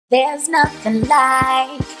There's nothing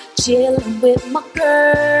like chilling with my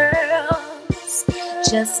girls.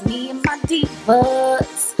 Just me and my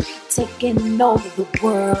divas taking over the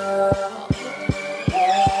world.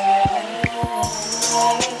 Hey,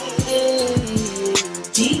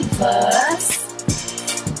 divas.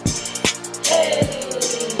 Hey,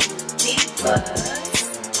 divas.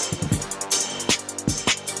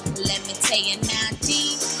 Let me tell you now,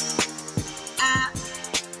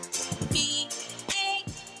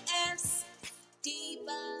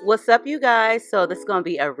 What's up, you guys? So this is going to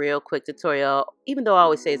be a real quick tutorial. Even though I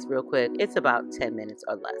always say it's real quick, it's about 10 minutes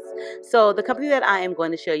or less. So the company that I am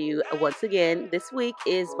going to show you once again this week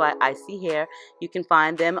is by Isee Hair. You can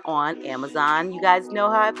find them on Amazon. You guys know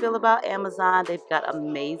how I feel about Amazon. They've got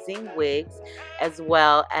amazing wigs, as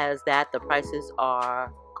well as that the prices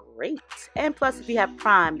are great. And plus, if you have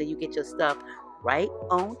Prime, then you get your stuff right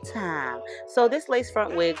on time. So this lace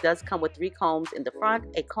front wig does come with 3 combs in the front,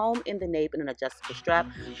 a comb in the nape, and an adjustable strap.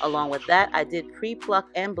 Along with that, I did pre-pluck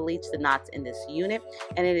and bleach the knots in this unit,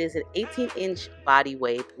 and it is an 18-inch body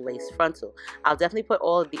wave lace frontal. I'll definitely put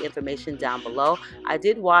all of the information down below. I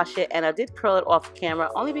did wash it and I did curl it off camera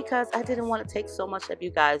only because I didn't want to take so much of you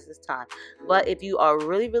guys this time. But if you are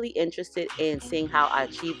really interested in seeing how I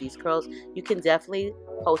achieve these curls, you can definitely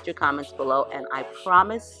post your comments below, and I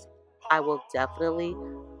promise I will definitely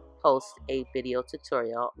post a video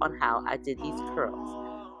tutorial on how I did these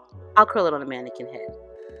curls. I'll curl it on a mannequin head,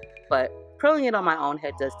 but curling it on my own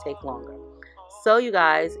head does take longer. So you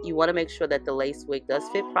guys, you want to make sure that the lace wig does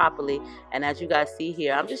fit properly, and as you guys see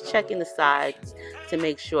here, I'm just checking the sides to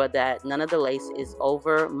make sure that none of the lace is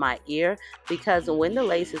over my ear, because when the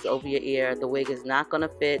lace is over your ear, the wig is not going to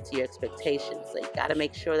fit to your expectations. So you got to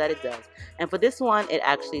make sure that it does. And for this one, it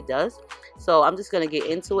actually does. So I'm just going to get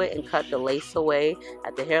into it and cut the lace away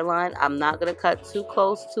at the hairline. I'm not going to cut too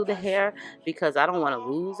close to the hair because I don't want to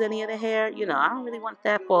lose any of the hair. You know, I don't really want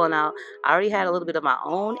that falling out. I already had a little bit of my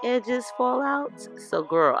own edges fall out. So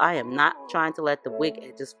girl, I am not trying to let the wig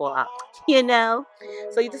edges fall out, you know.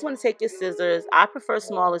 So you just want to take your scissors. I prefer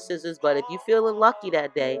smaller scissors, but if you feeling lucky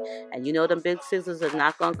that day and you know them big scissors are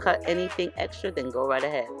not going to cut anything extra, then go right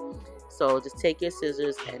ahead. So just take your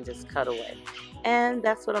scissors and just cut away. And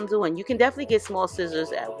that's what I'm doing. You can definitely get small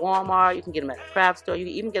scissors at Walmart. You can get them at the craft store. You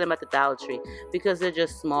can even get them at the Dollar Tree because they're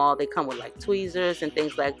just small. They come with like tweezers and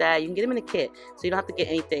things like that. You can get them in a kit, so you don't have to get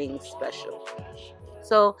anything special.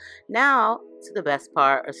 So now to the best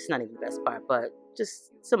part, or it's not even the best part, but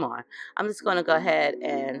just some more. I'm just going to go ahead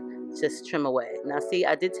and just trim away. Now see,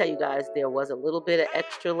 I did tell you guys there was a little bit of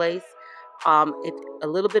extra lace. A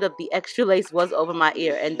little bit of the extra lace was over my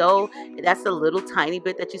ear, and though that's a little tiny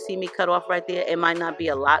bit that you see me cut off right there, it might not be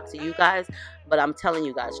a lot to you guys, but I'm telling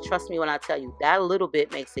you guys, trust me when I tell you, that little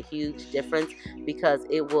bit makes a huge difference because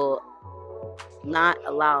it will not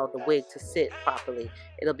allow the wig to sit properly.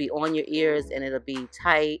 It'll be on your ears and it'll be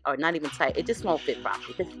tight, or not even tight. It just won't fit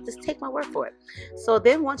properly. Just take my word for it. So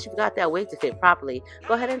then once you've got that wig to fit properly,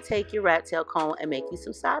 go ahead and take your rat tail comb and make you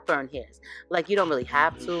some sideburn hairs. Like, you don't really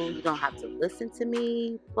have to. You don't have to listen to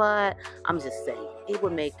me, but I'm just saying it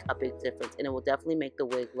would make a big difference, and it will definitely make the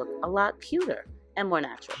wig look a lot cuter and more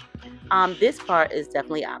natural. This part is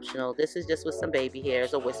definitely optional. This is just with some baby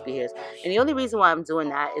hairs or wispy hairs, and the only reason why I'm doing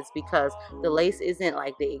that is because the lace isn't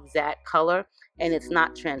like the exact color and it's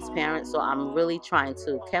not transparent, so I'm really trying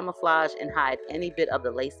to camouflage and hide any bit of the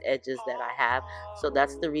lace edges that I have. So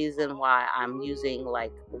that's the reason why I'm using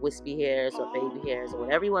like wispy hairs or baby hairs or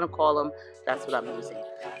whatever you want to call them. That's what I'm using.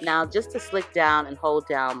 Now, just to slick down and hold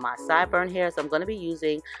down my sideburn hairs, I'm going to be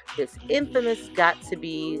using this infamous Got To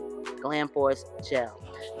Be Glam Force gel.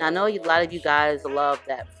 Now, I know a lot of you guys love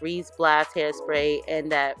that Freeze Blast hairspray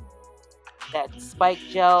and that spike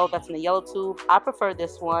gel that's in the yellow tube. I prefer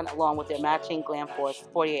this one along with their matching Glam Force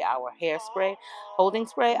 48-hour hairspray holding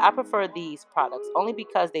spray. I prefer these products only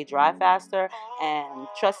because they dry faster, and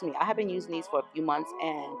trust me, I have been using these for a few months,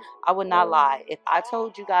 and I would not lie. If I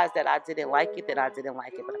told you guys that I didn't like it, then I didn't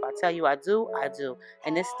like it. But if I tell you I do, I do.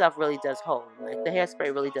 And this stuff really does hold. Like, the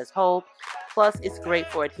hairspray really does hold. Plus, it's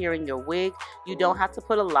great for adhering your wig. You don't have to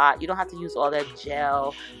put a lot. You don't have to use all that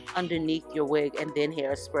gel underneath your wig and then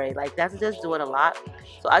hairspray. Like, that's just doing a lot.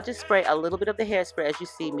 So I just spray a little bit of the hairspray, as you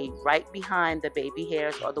see me, right behind the baby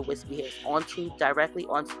hairs or the wispy hairs, directly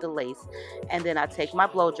onto the lace. And then I take my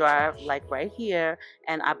blow dryer, like right here,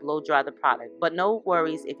 and I blow dry the product. But no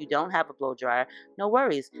worries if you don't have a blow dryer. No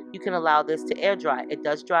worries. You can allow this to air dry. It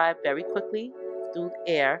does dry very quickly through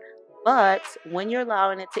air, But when you're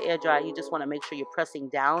allowing it to air dry, you just want to make sure you're pressing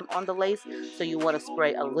down on the lace. So you want to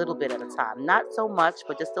spray a little bit at a time. Not so much,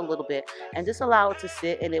 but just a little bit. And just allow it to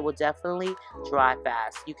sit, and it will definitely dry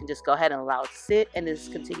fast. You can just go ahead and allow it to sit and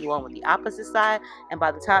just continue on with the opposite side. And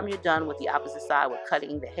by the time you're done with the opposite side with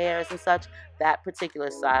cutting the hairs and such, that particular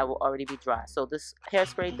side will already be dry. So this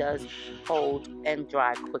hairspray does hold and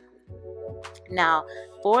dry quickly. Now,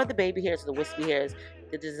 for the baby hairs, the wispy hairs,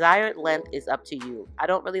 the desired length is up to you. I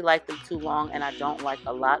don't really like them too long, and I don't like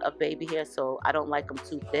a lot of baby hair, so I don't like them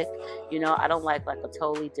too thick. You know, I don't like a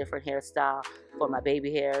totally different hairstyle for my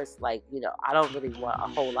baby hairs. Like, you know, I don't really want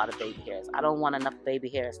a whole lot of baby hairs. I don't want enough baby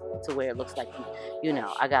hairs to where it looks like, you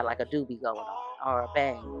know, I got like a doobie going on or a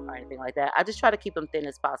bang or anything like that. I just try to keep them thin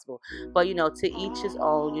as possible. But, you know, to each his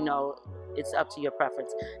own, you know, it's up to your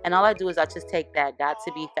preference. And all I do is I just take that Got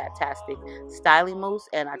to Be Fantastic styling mousse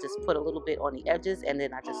and I just put a little bit on the edges, and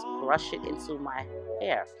then I just brush it into my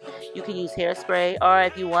hair. You can use hairspray, or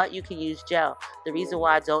if you want, you can use gel. The reason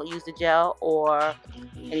why I don't use the gel or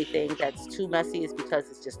anything that's too messy is because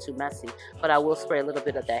it's just too messy. But I will spray a little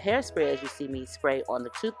bit of that hairspray, as you see me spray on the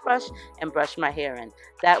toothbrush, and brush my hair in.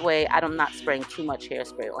 That way I'm not spraying too much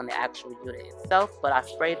hairspray on the actual unit itself, but I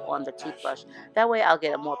sprayed on the toothbrush. That way I'll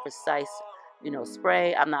get a more precise, you know,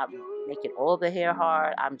 spray. I'm not making all the hair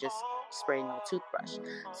hard. I'm just spraying on the toothbrush.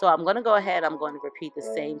 So I'm going to go ahead, I'm going to repeat the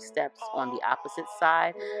same steps on the opposite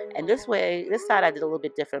side. And this way, this side I did a little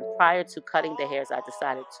bit different. Prior to cutting the hairs, I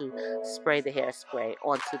decided to spray the hairspray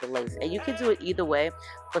onto the lace. And you can do it either way.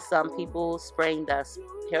 For some people, spraying the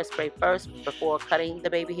hairspray first before cutting the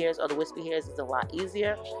baby hairs or the wispy hairs is a lot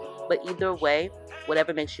easier. But either way,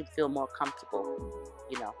 whatever makes you feel more comfortable,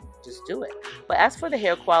 you know, just do it. But as for the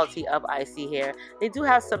hair quality of Isee hair, they do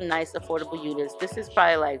have some nice affordable units. This is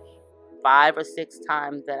probably like 5 or 6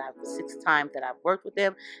 times that I've worked with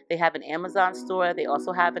them. They have an Amazon store. They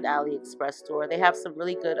also have an AliExpress store. They have some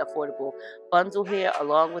really good affordable bundle hair,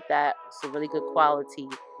 along with that some really good quality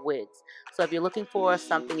wigs. So if you're looking for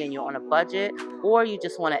something and you're on a budget, or you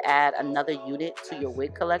just want to add another unit to your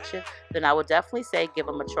wig collection, then I would definitely say give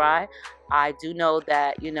them a try. I do know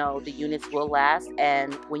that, you know, the units will last,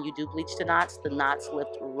 and when you do bleach the knots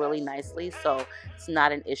lift really nicely, so it's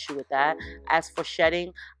not an issue with that. As for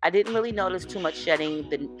shedding, I didn't really notice too much shedding.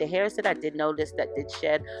 The hairs that I did notice that did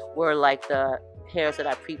shed were like the hairs that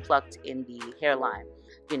I pre-plucked in the hairline.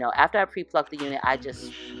 You know, after I pre-plucked the unit, I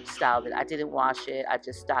just styled it. I didn't wash it. I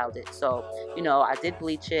just styled it. So, you know, I did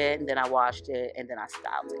bleach it, and then I washed it, and then I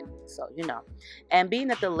styled it. So, you know, and being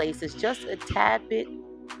that the lace is just a tad bit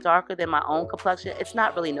darker than my own complexion, it's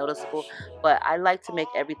not really noticeable, but I like to make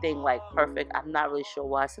everything like perfect. I'm not really sure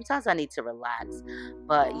why. Sometimes I need to relax,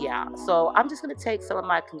 but yeah. So I'm just going to take some of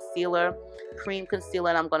my concealer, cream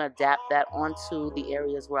concealer, and I'm going to dab that onto the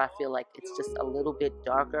areas where I feel like it's just a little bit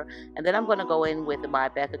darker, and then I'm going to go in with my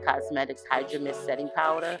Becca Cosmetics Hydra Mist setting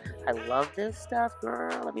powder. I love this stuff,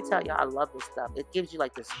 girl. Let me tell you, I love this stuff. It gives you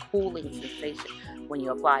like this cooling sensation when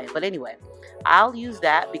you apply it. But anyway, I'll use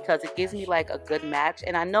that because it gives me like a good match.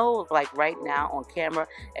 And I know like right now on camera,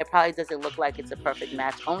 it probably doesn't look like it's a perfect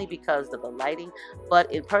match only because of the lighting.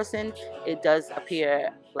 But in person, it does appear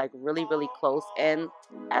like really, really close. And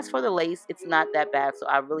as for the lace, it's not that bad. So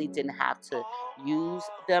I really didn't have to use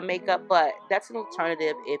the makeup. But that's an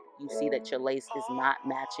alternative if you see that your lace is not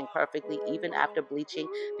matching perfectly, even after bleaching,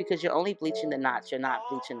 because you're only bleaching the knots. You're not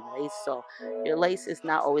bleaching the lace. So your lace is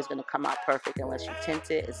not always going to come out perfect unless you tint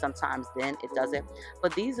it. And sometimes then it doesn't.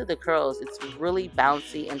 But these are the curls. It's really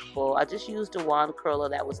bouncy and full. I just used a wand curler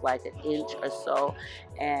that was like an inch or so.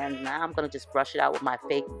 And now I'm going to just brush it out with my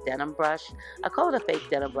fake denim brush. I call it a fake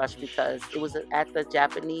denim brush because it was at the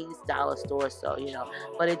Japanese dollar store. So, you know,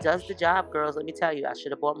 but it does the job, girls. Let me tell you, I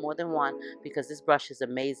should have bought more than one because this brush is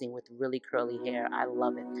amazing with really curly hair. I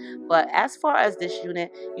love it. But as far as this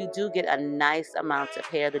unit, you do get a nice amount of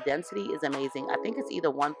hair. The density is amazing. I think it's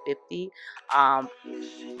either 150. I'm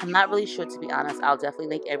not really sure, to be honest. I'll definitely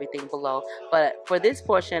link everything below. But for this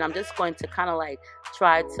portion, I'm just going to kind of like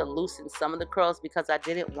try to loosen some of the curls because I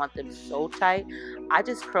didn't want them so tight. I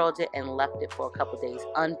just curled it and left it for a couple days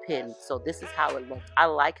unpinned. So this is how it looked. I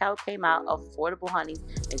like how it came out. Affordable, honey.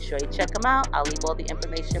 Make sure you check them out. I'll leave all the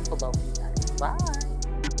information below for you guys. Bye.